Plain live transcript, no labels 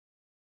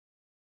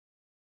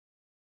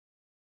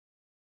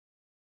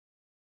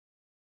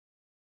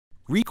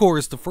ReCore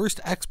is the first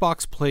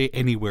Xbox Play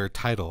Anywhere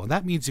title, and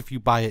that means if you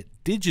buy it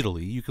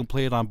digitally, you can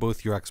play it on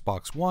both your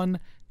Xbox One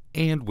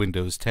and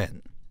Windows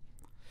 10.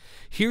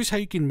 Here's how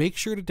you can make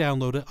sure to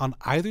download it on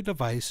either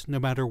device no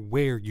matter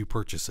where you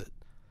purchase it.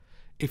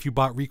 If you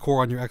bought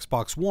ReCore on your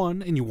Xbox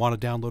One and you want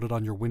to download it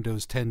on your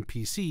Windows 10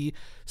 PC,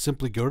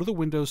 simply go to the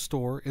Windows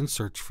Store and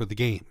search for the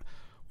game.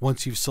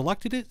 Once you've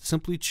selected it,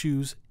 simply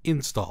choose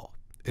Install.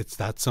 It's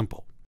that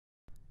simple.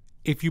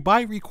 If you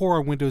buy ReCore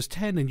on Windows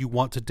 10 and you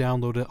want to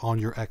download it on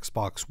your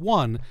Xbox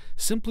One,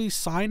 simply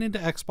sign into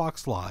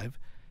Xbox Live,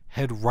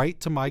 head right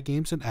to My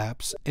Games and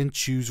Apps, and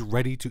choose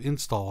Ready to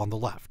Install on the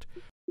left.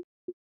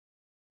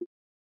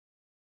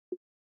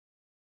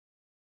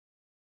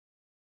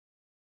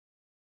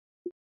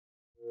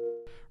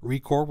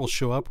 ReCore will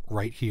show up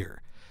right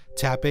here.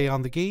 Tap A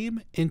on the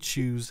game and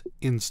choose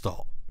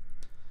Install.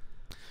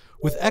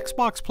 With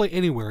Xbox Play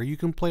Anywhere, you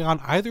can play on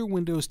either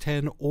Windows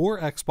 10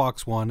 or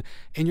Xbox One,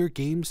 and your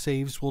game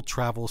saves will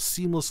travel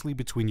seamlessly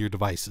between your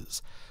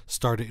devices.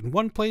 Start it in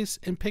one place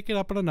and pick it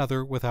up in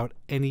another without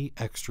any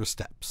extra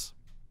steps.